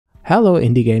Hello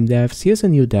indie game devs, here's a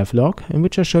new devlog in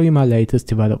which I show you my latest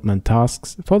development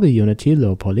tasks for the Unity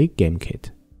Low Poly Game Kit.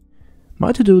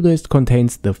 My to-do list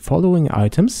contains the following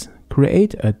items: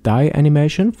 create a die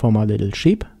animation for my little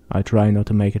sheep. I try not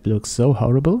to make it look so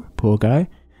horrible, poor guy.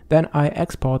 Then I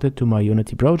export it to my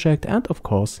Unity project and of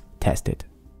course test it.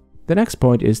 The next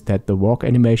point is that the walk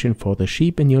animation for the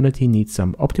sheep in Unity needs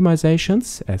some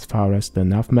optimizations as far as the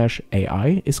NavMesh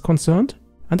AI is concerned.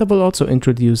 And I will also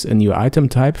introduce a new item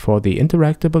type for the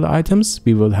interactable items.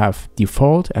 We will have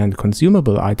default and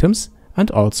consumable items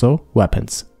and also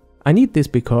weapons. I need this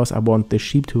because I want the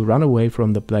sheep to run away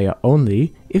from the player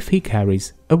only if he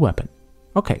carries a weapon.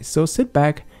 Okay, so sit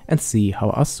back and see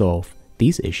how I solve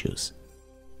these issues.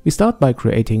 We start by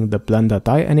creating the Blender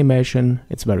die animation.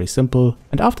 It's very simple,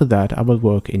 and after that I will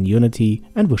work in Unity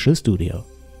and Visual Studio.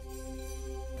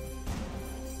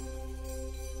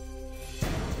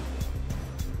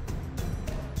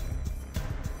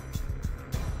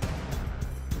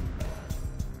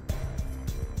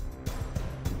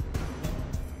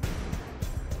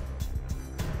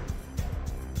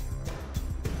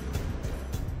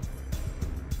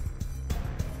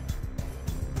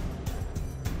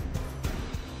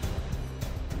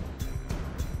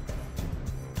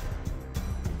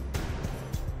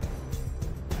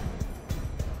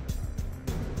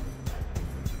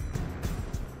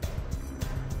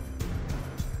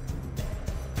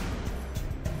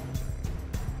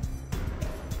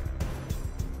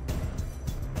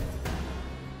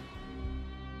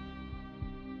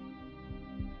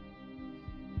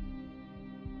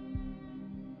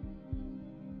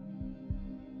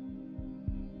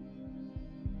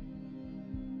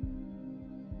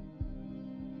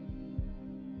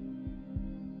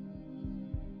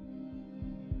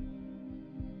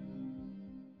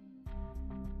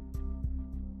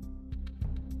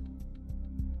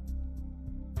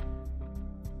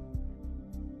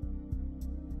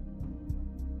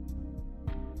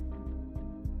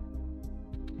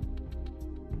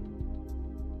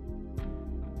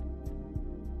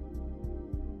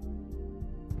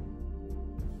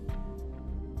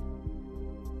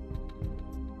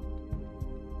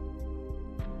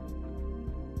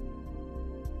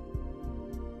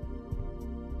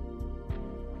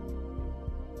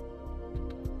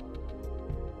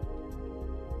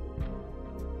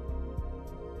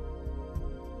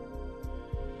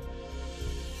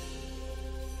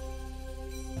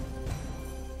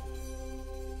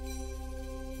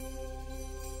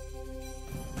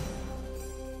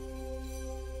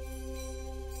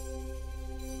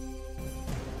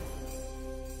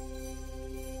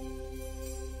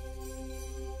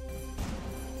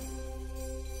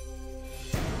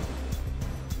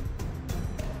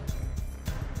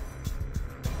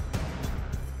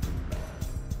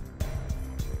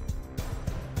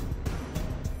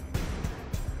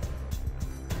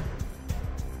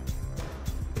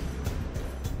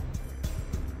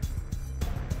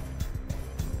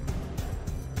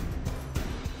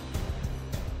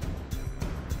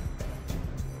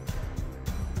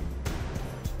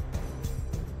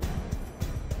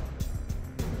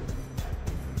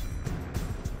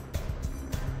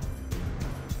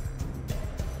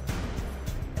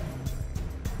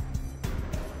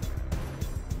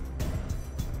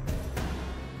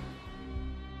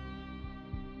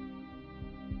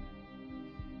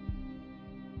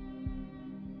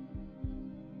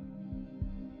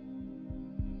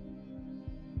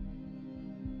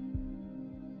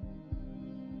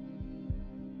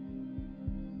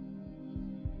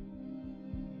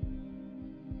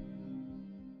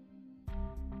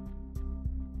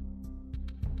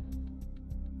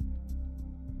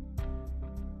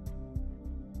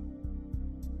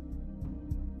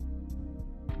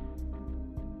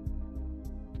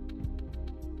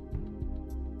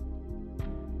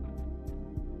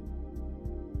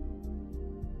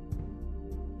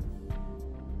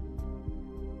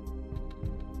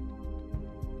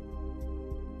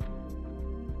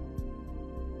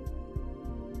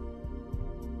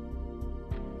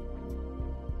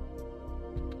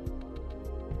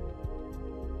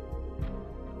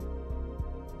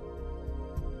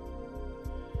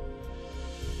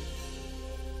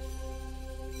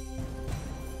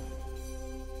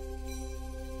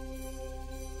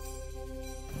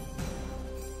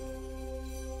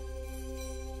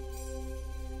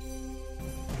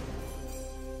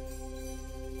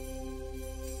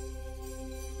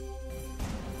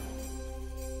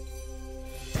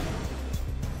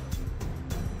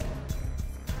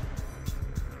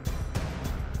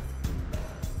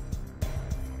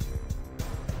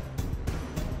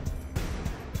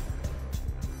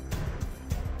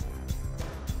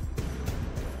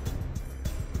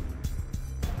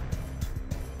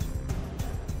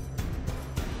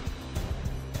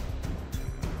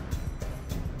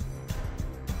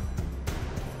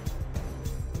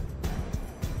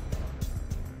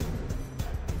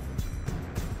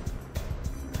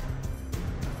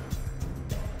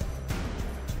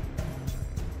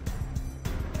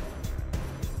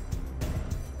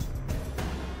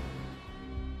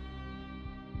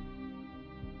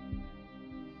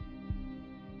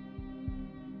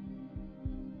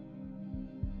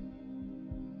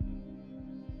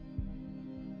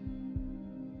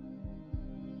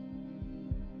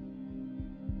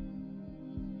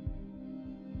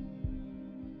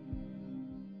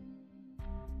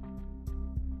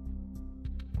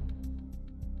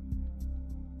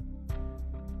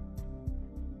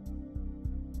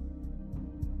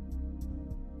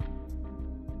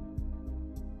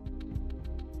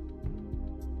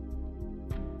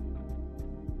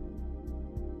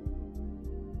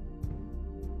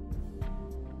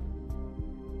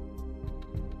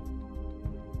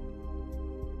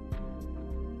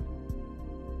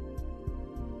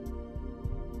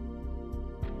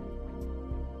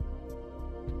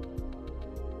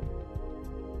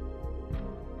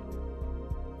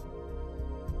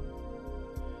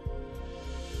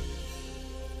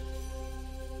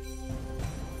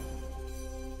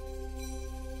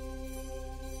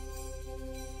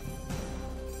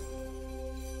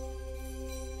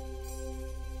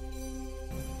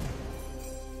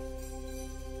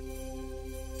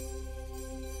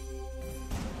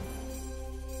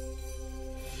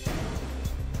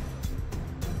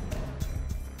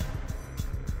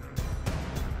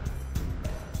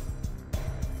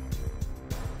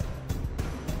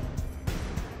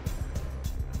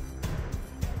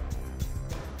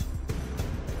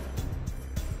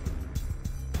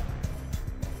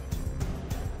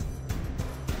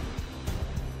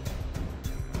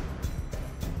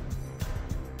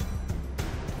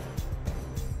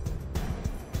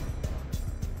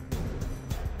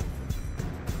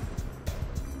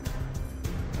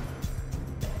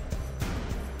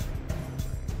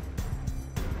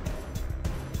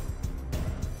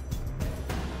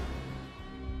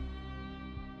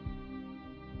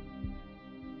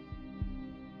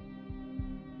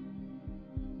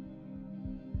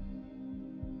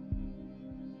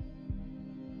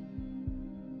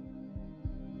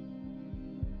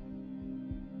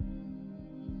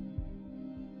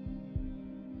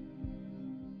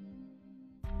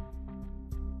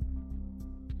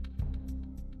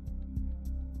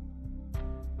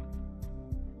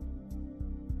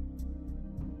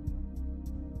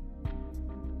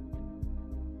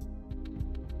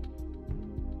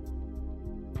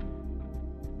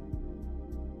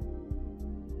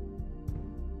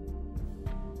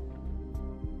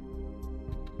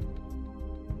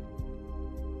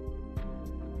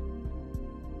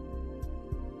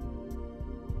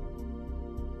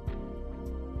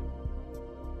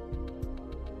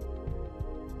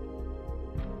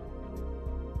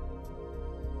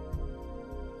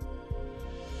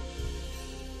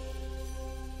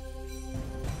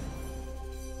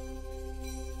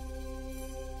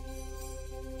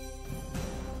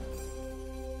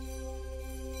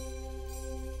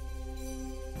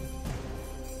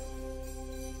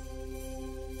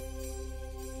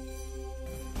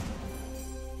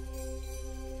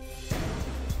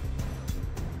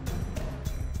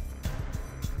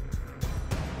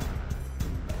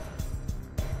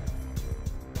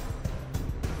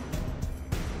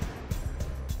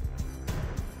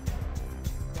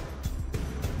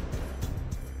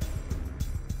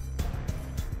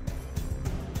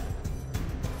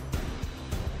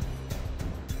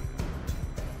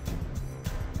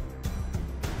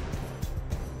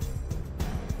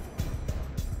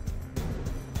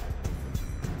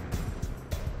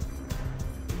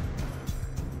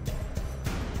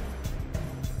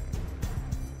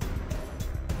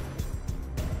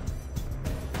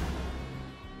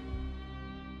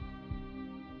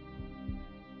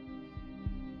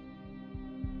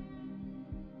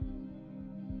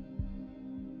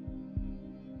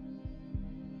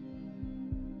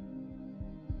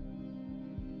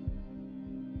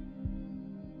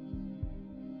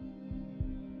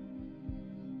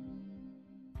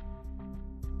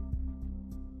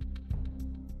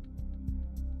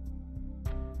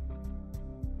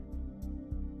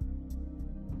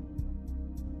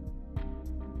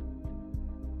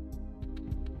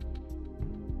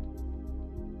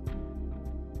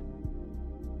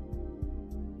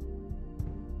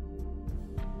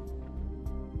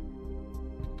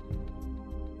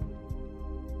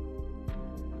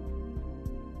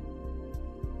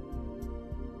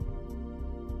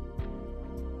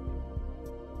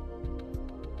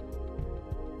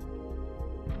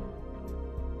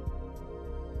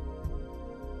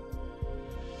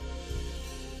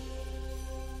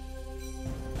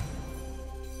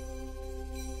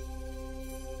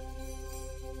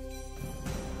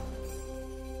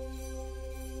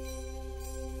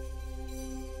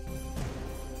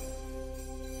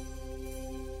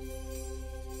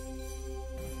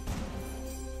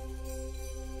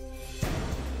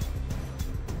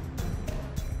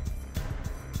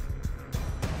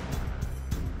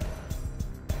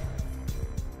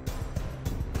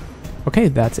 Okay,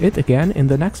 that's it again. In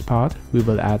the next part, we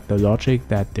will add the logic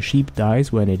that the sheep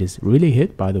dies when it is really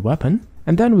hit by the weapon,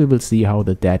 and then we will see how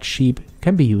the dead sheep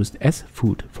can be used as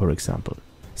food, for example.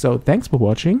 So thanks for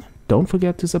watching, don't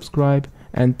forget to subscribe,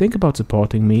 and think about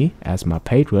supporting me as my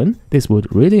patron. This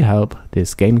would really help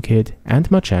this game kit and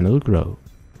my channel grow.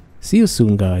 See you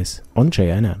soon guys on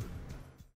JNM.